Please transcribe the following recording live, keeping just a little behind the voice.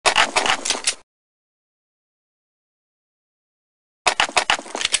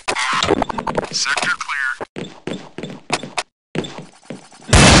Sector clear.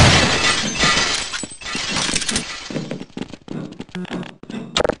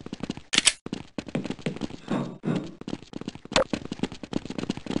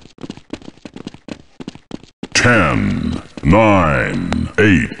 Ten, 9,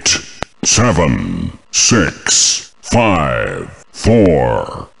 8, 7, 6, 5,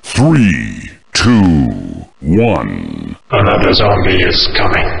 4, 3, 2, 1. Another zombie is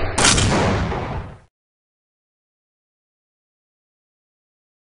coming.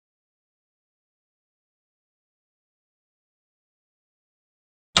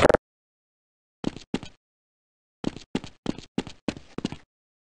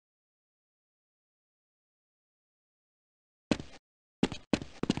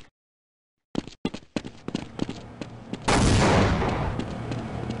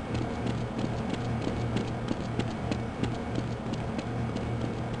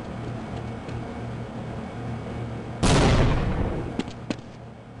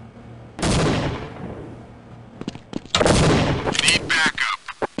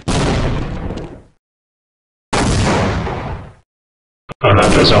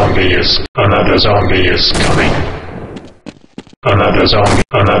 Another zombie is coming. Another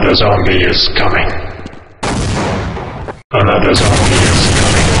zombie is coming.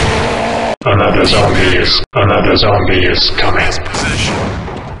 Another zombie is coming. Position.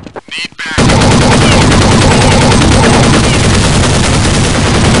 Need backup.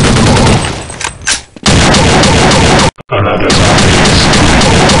 Another zombie is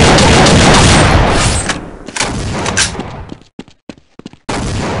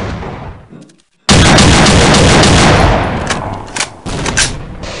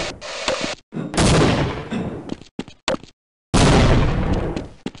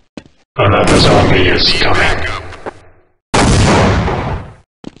Another zombie is coming.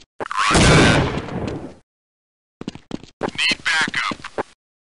 Roger that. Need backup.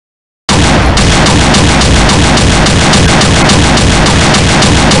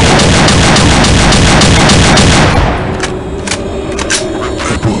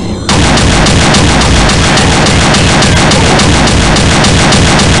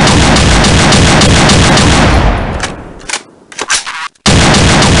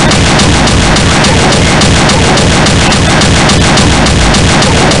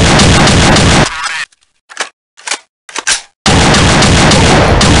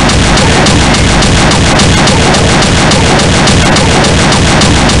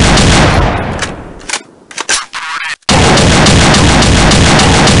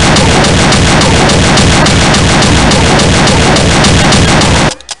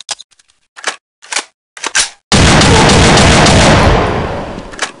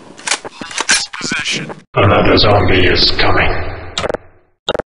 Another zombie is coming.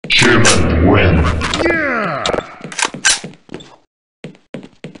 Human win. Yeah!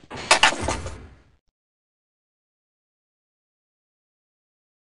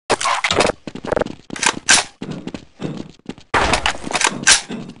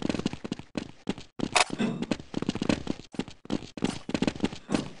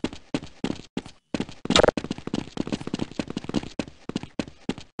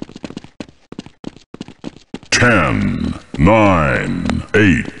 Ten, 9,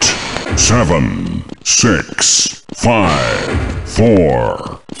 8, 7, 6, 5,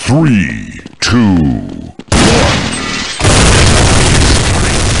 4, 3, 2, 1.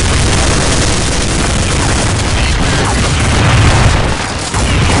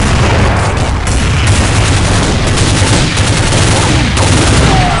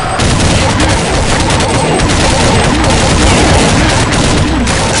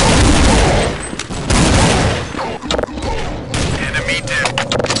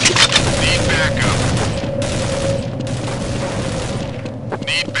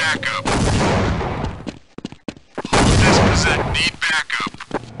 Need backup.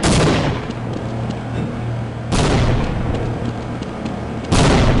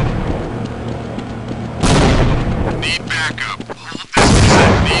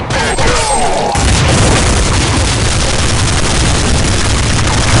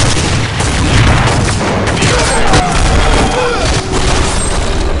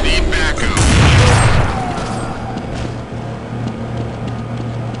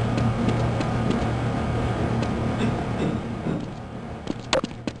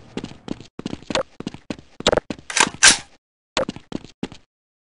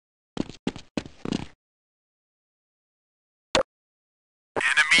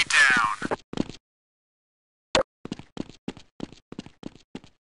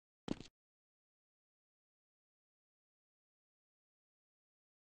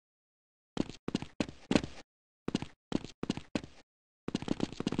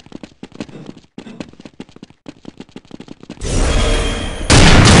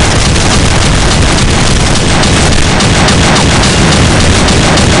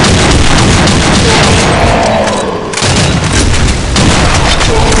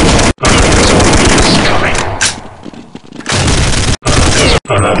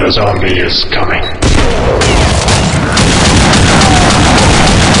 Another zombie is coming.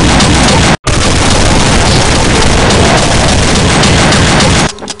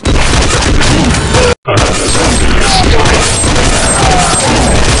 Another zombie is coming.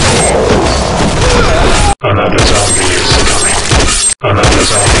 Another zombie is coming. Another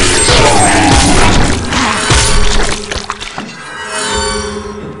zombie is coming.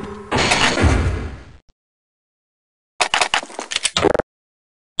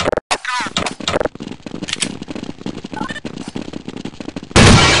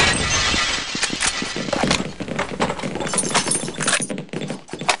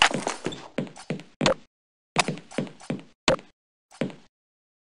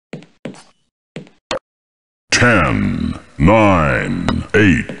 Ten, 9,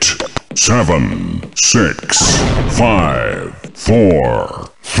 8, 7, 6, 5, 4,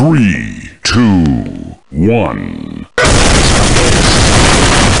 3, 2, 1.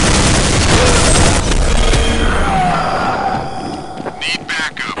 Need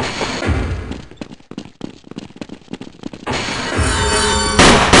backup.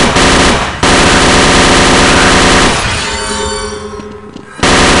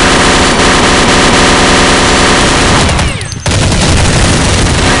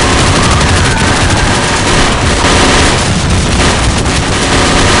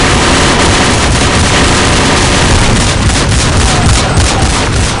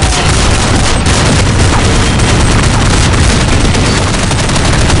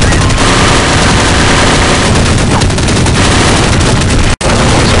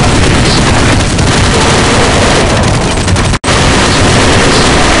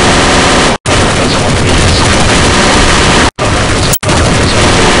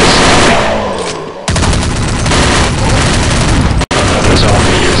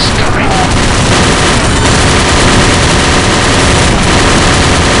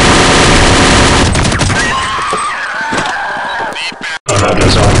 Another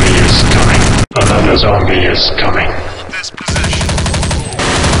zombie is coming. Another zombie is coming. Hold this position.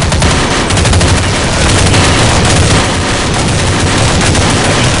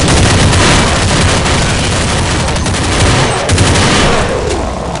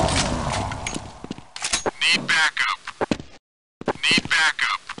 Need backup. Need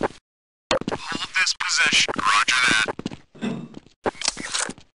backup. Hold this position. Roger that.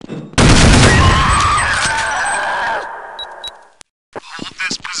 Hold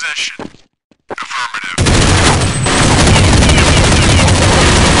this position. Affirmative.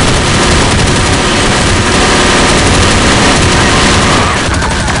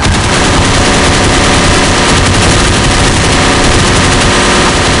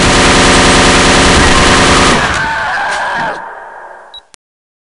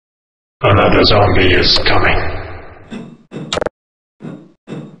 Another zombie is coming.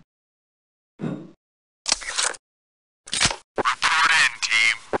 Report in,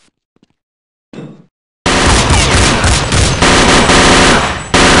 team.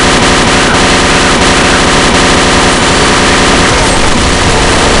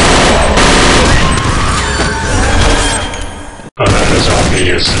 Another zombie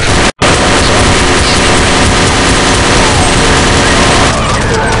is coming. Another zombie is coming.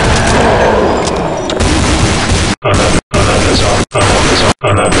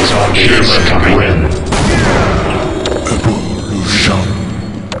 Another zombie is coming. Evolution.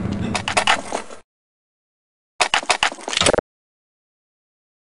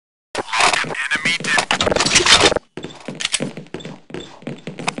 Lock an enemy dead.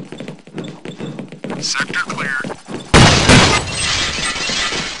 Sector cleared.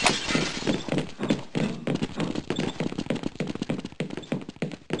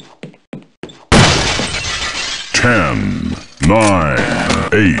 Ten, 9,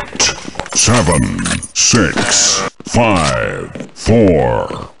 8, 7, 6, 5,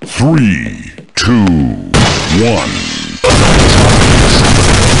 4, 3, 2, 1.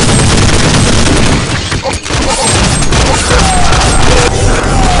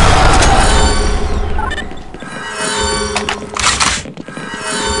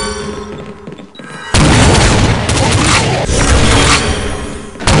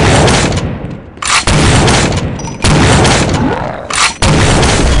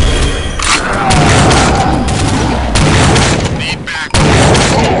 Need backup.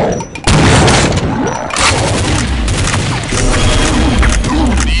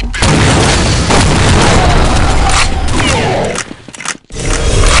 Need backup.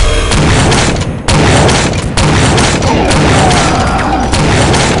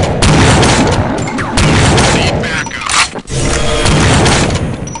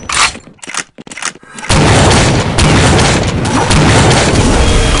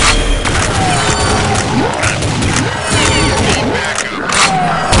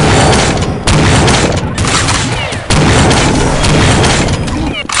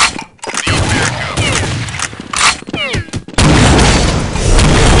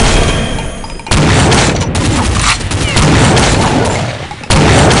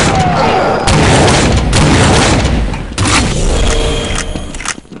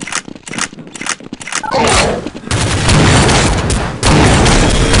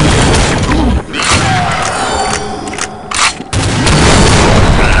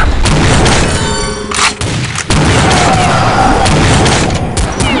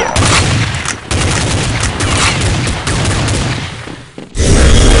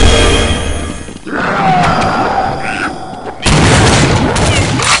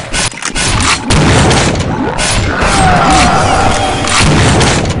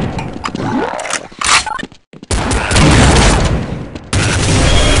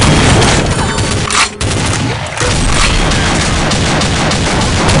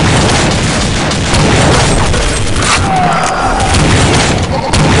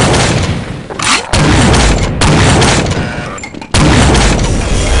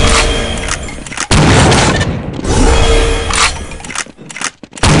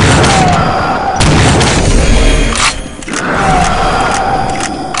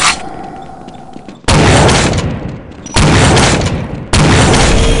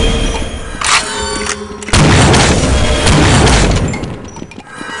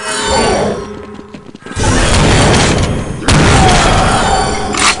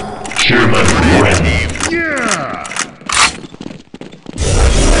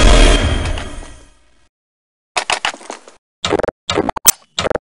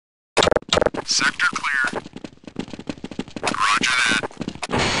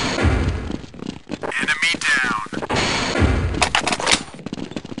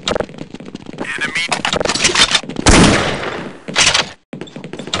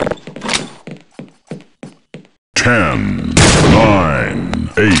 10, 9,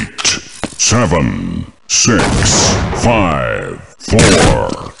 8, 7, 6, 5,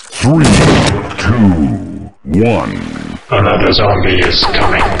 4, 3, 2, 1. Another zombie is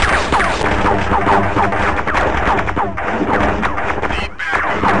coming.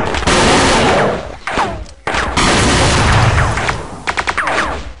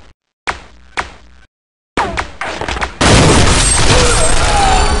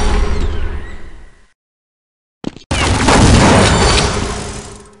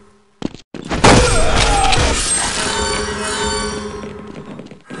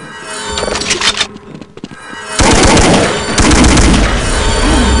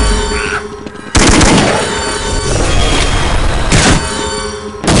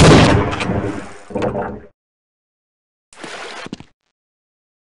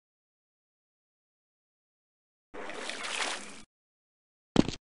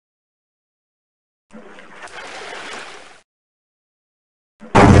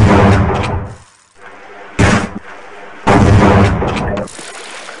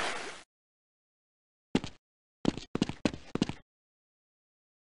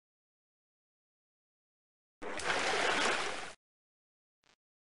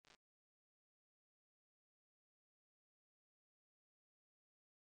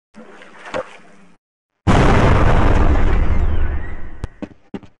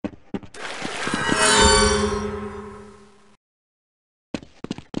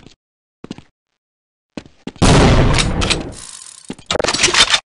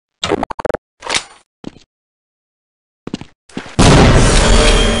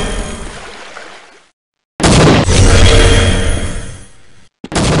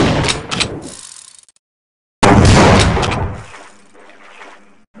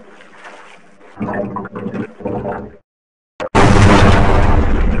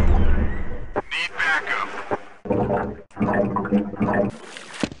 Need backup.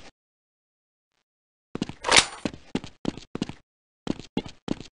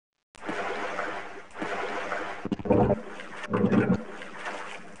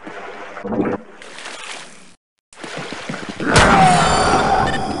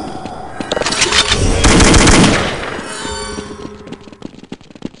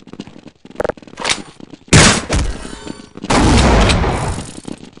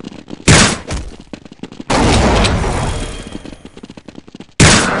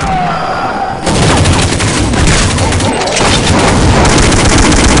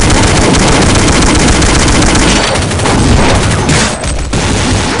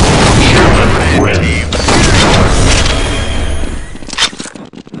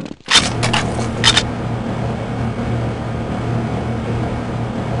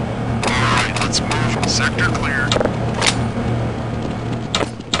 Sector clear.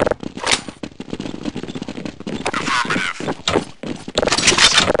 Affirmative.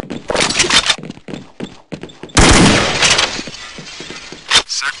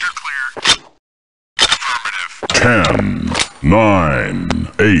 Sector clear. Affirmative. 10, 9,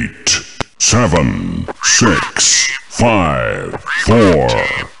 8, 7, 6, 5, 4,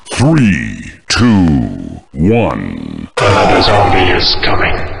 3, 2, 1. Another zombie is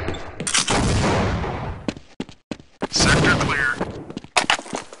coming. Sector clear.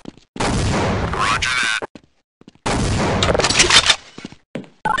 Roger that.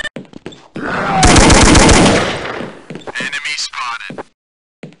 Enemy spotted.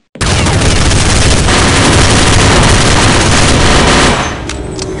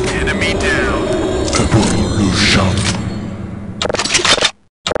 Enemy down. Evolution.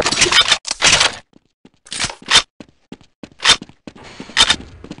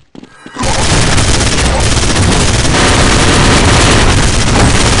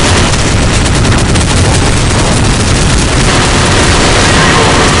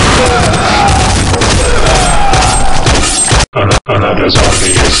 Another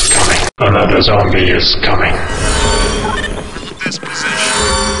zombie is coming. Another zombie is coming. Hold this position.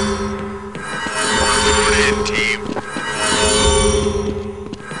 Report in, team.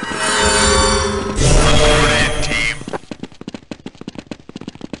 Report in, team.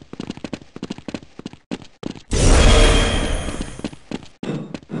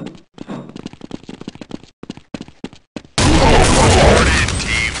 Report in,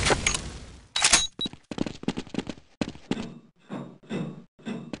 team.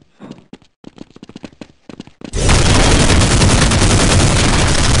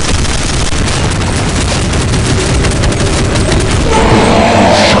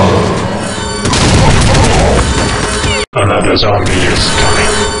 Another zombie is coming.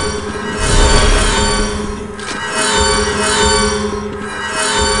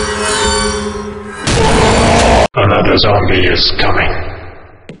 Another zombie is coming.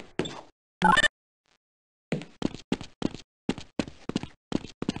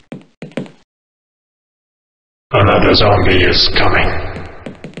 Another zombie is coming.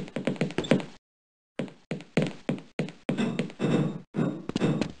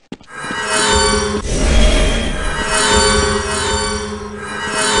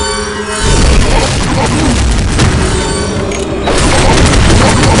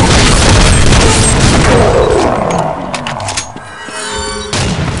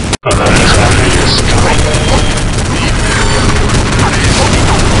 Another zombie is coming.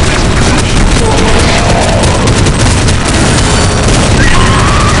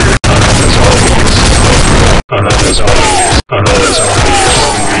 Another zombie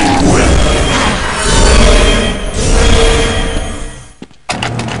is win.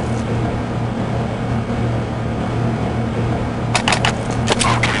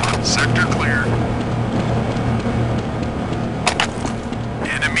 Okay, sector clear.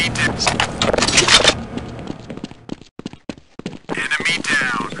 Enemy dips. Enemy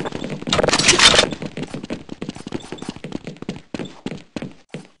down.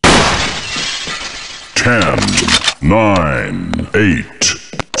 10, 9, 8,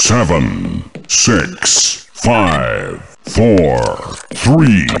 7, 6, 5, 4,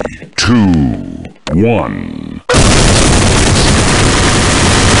 3, 2, 1.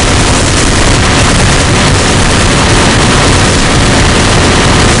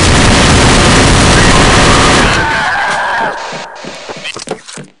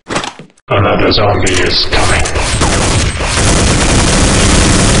 Another zombie is coming.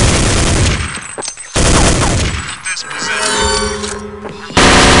 This position.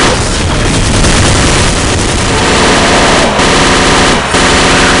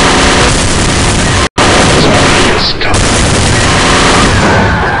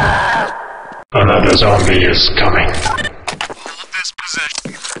 Another zombie is coming. Hold this position.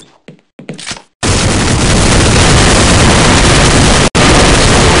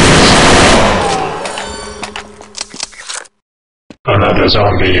 Another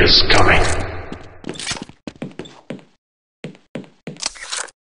zombie is coming.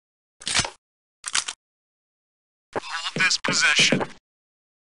 Hold this position.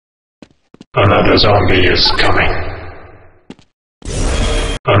 Another zombie is coming.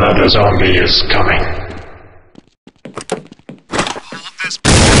 Another zombie is coming. Hold this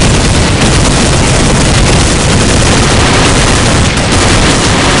position.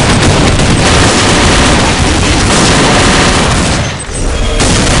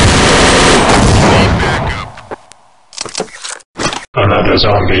 Need backup. Another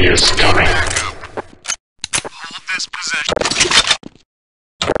zombie is coming. Backup. Hold this position.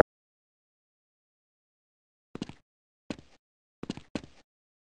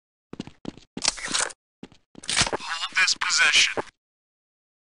 Hold this position.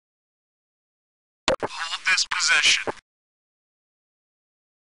 Hold this position.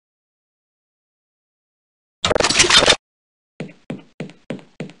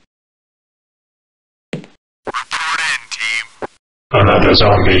 Report in, team. Another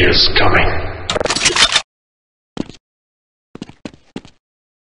zombie is coming.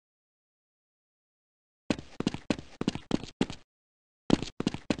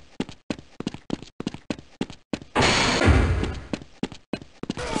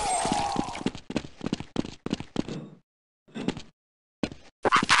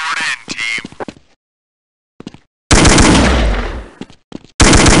 Report in, team.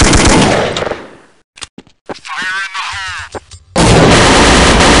 Fire in the hole.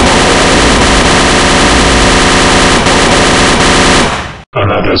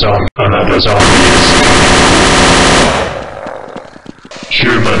 Another zombie is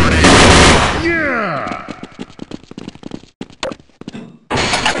human.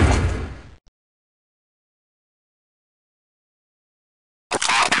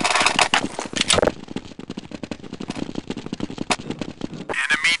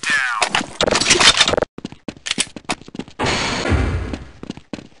 Enemy down.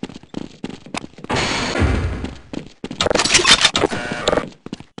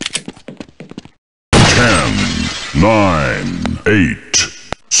 Nine, 8,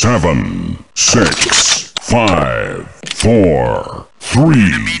 7, 6, 5, 4,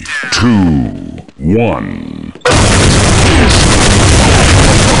 3, 2, 1.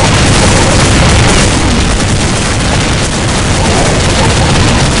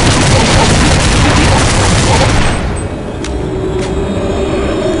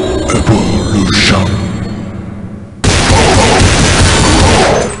 Evolution.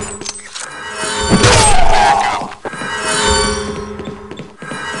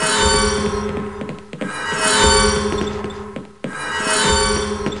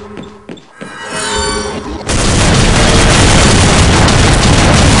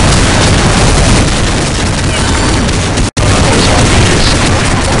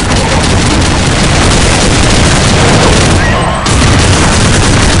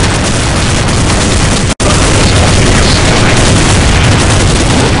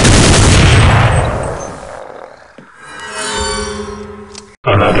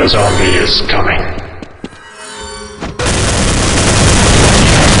 Another zombie is coming.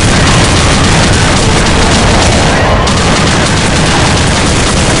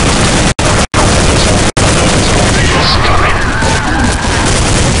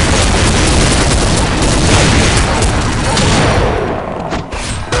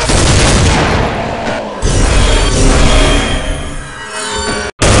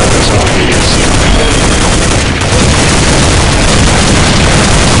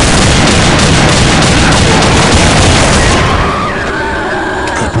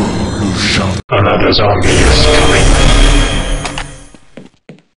 Another zombie is coming.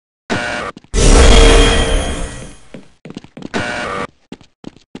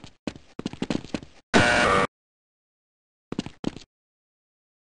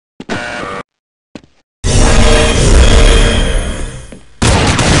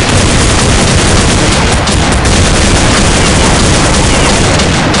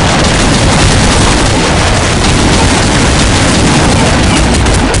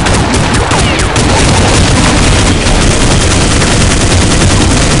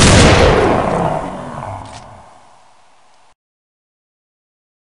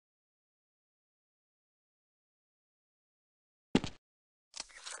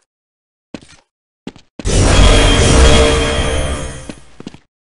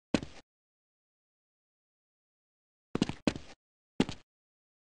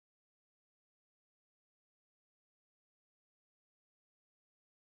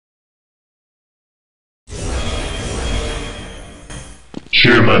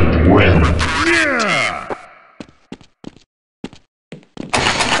 Human win. Yeah!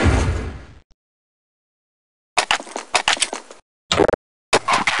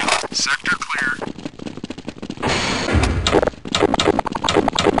 Sector clear.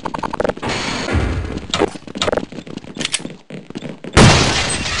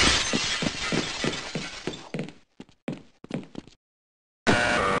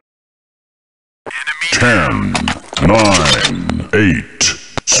 Ten, 9, 8,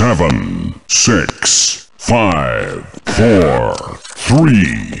 7, 6, 5, 4,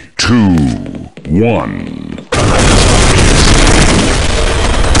 3, 2, 1.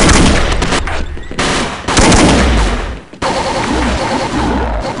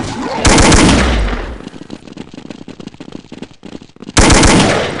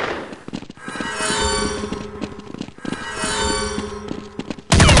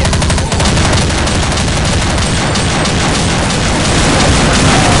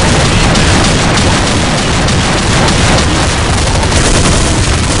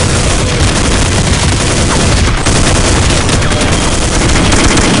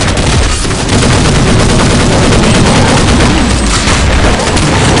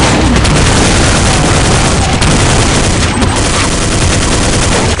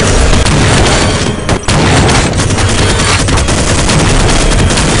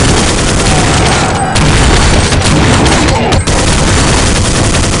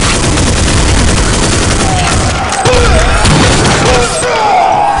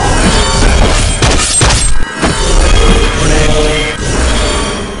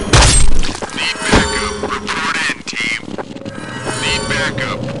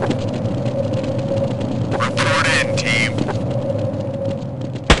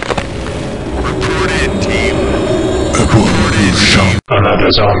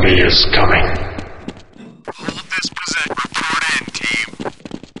 Another zombie is coming.